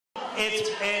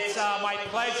It's my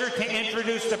pleasure to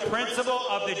introduce the principal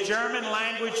of the German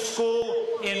Language School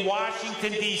in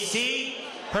Washington, D.C.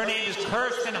 Her name is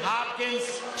Kirsten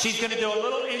Hopkins. She's going to do a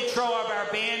little intro of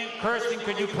our band. Kirsten,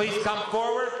 could you please come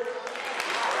forward?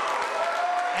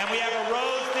 And we have a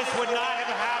rose. This would not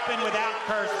have happened without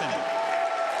Kirsten.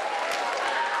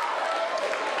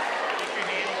 Take your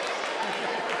hand.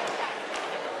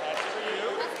 That's for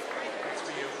you. That's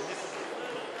for you.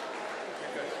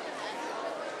 You're good.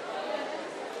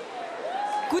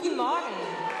 Guten Morgen.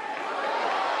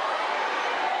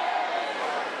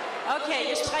 Okay,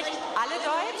 ihr sprecht alle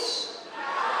Deutsch?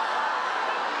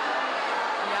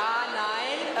 Ja,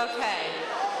 nein? Okay.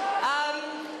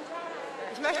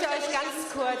 Ich möchte euch ganz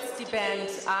kurz die Band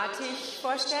Artig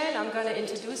vorstellen. I'm going to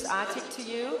introduce Artig to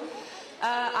you.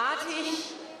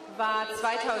 Artig war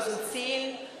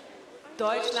 2010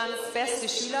 Deutschlands beste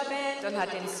Schülerband und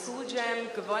hat den School Jam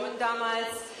gewonnen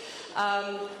damals.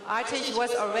 Artig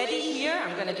was already here.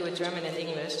 I'm going to do it German and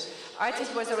English.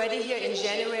 Artig was already here in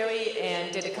January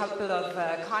and did a couple of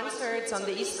concerts on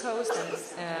the East Coast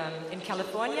and in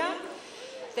California.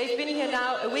 They've been here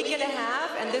now a week and a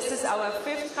half, and this is our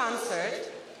 5th concert.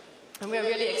 And we're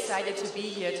really excited to be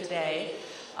here today.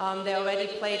 They already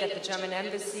played at the German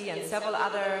Embassy and several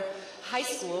other high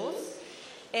schools.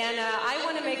 And I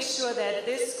want to make sure that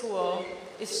this school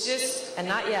is just, and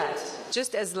not yet,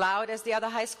 just as loud as the other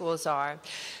high schools are.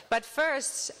 But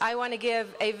first, I want to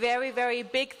give a very, very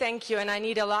big thank you, and I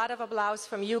need a lot of applause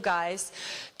from you guys,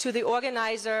 to the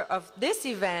organizer of this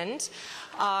event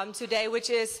today, which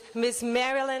is Miss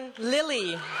Marilyn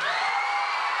Lilly.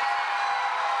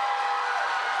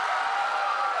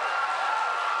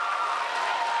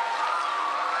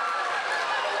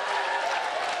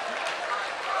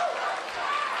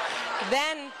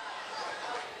 Then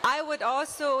I would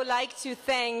also like to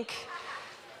thank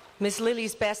Miss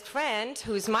Lily's best friend,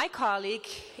 who's my colleague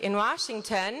in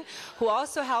Washington, who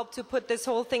also helped to put this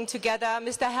whole thing together,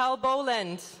 Mr. Hal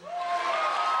Boland.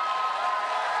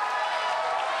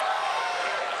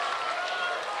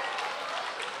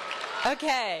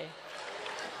 Okay,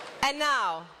 and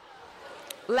now,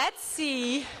 let's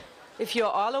see if you're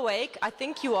all awake. I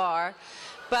think you are,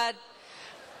 but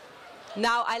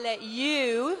now I let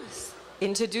you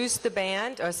introduce the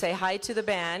band or say hi to the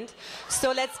band.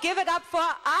 So let's give it up for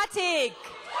Artig.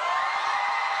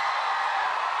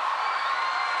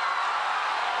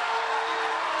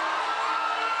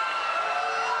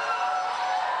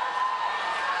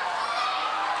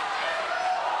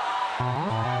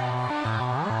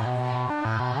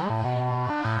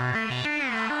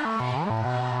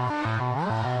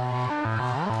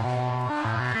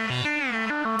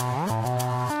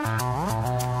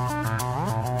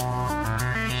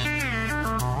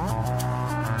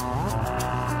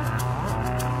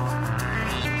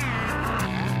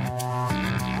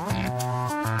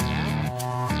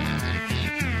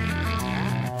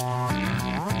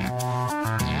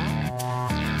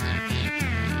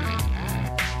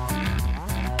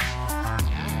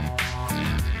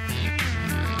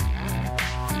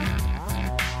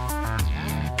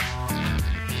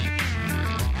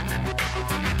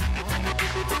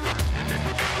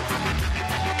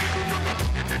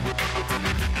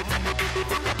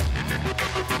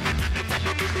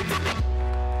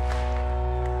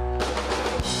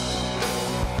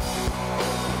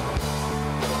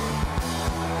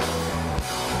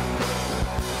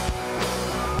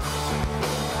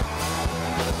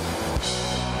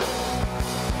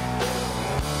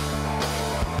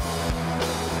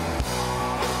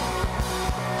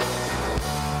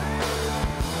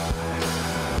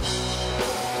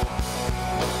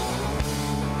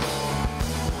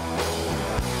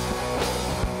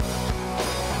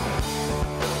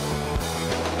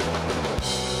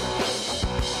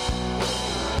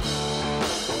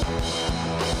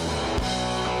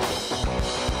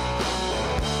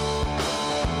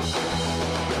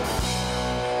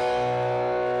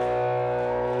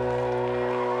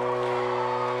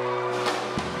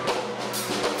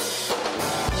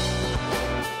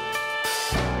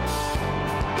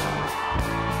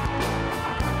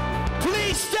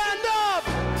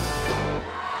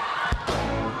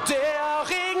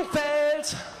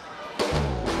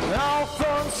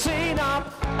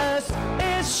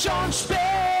 ist schon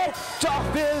spät, doch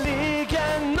wir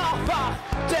liegen noch wach.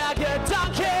 Der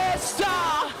Gedanke ist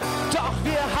da, doch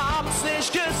wir haben's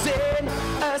nicht gesehen.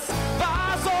 Es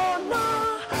war so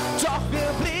nah, doch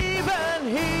wir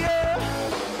blieben hier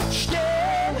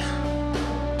stehen.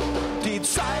 Die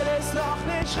Zeit ist noch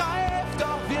nicht reif,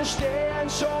 doch wir stehen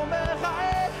schon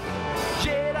bereit.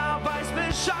 Jeder weiß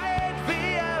Bescheid,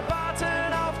 wir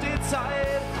warten auf die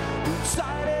Zeit. Die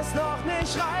Zeit ist noch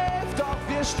nicht reif, doch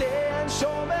wir stehen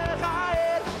schon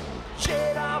bereit.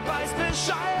 Jeder weiß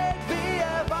Bescheid,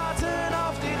 wir warten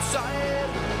auf die Zeit.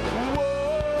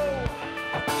 Wow.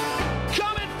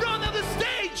 Come in front of the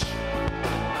stage.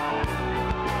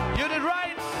 You did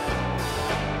right.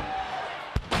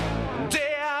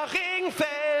 Der Ring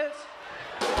fällt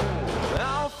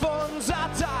auf unser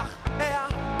Dach. Er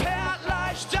perlt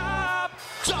leicht ab,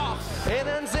 doch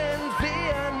innen sind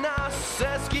wir nass.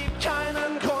 Es gibt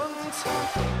keinen Grund,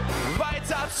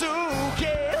 weiter zu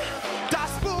gehen.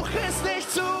 Das Buch ist nicht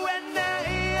zu Ende,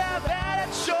 ihr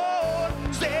werdet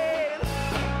schon sehen.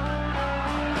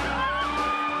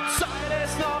 Zeit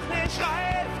ist noch nicht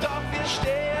reif, doch wir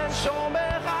stehen schon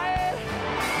bereit.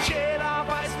 Jeder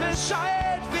weiß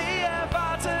Bescheid, wir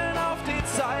warten auf die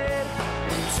Zeit.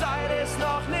 Zeit ist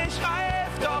noch nicht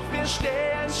reif, doch wir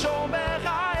stehen schon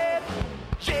bereit.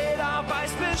 Jeder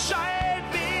weiß Bescheid,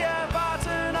 wir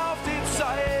warten auf die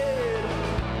Zeit.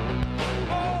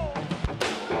 Oh.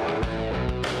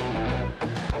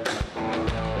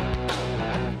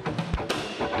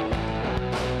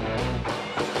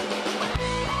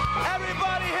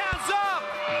 Everybody hands up!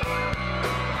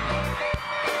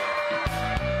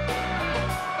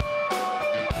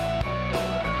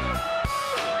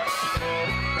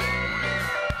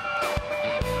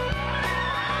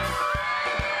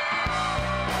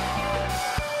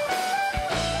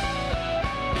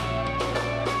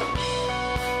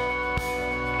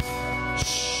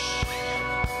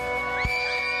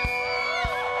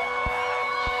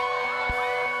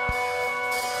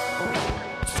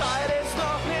 Zeit ist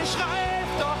noch nicht reif,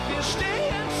 doch wir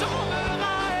stehen schon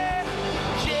bereit.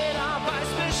 Jeder weiß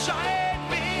Bescheid,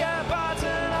 wir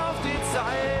warten auf die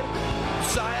Zeit.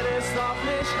 Zeit ist noch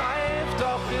nicht reif,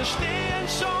 doch wir stehen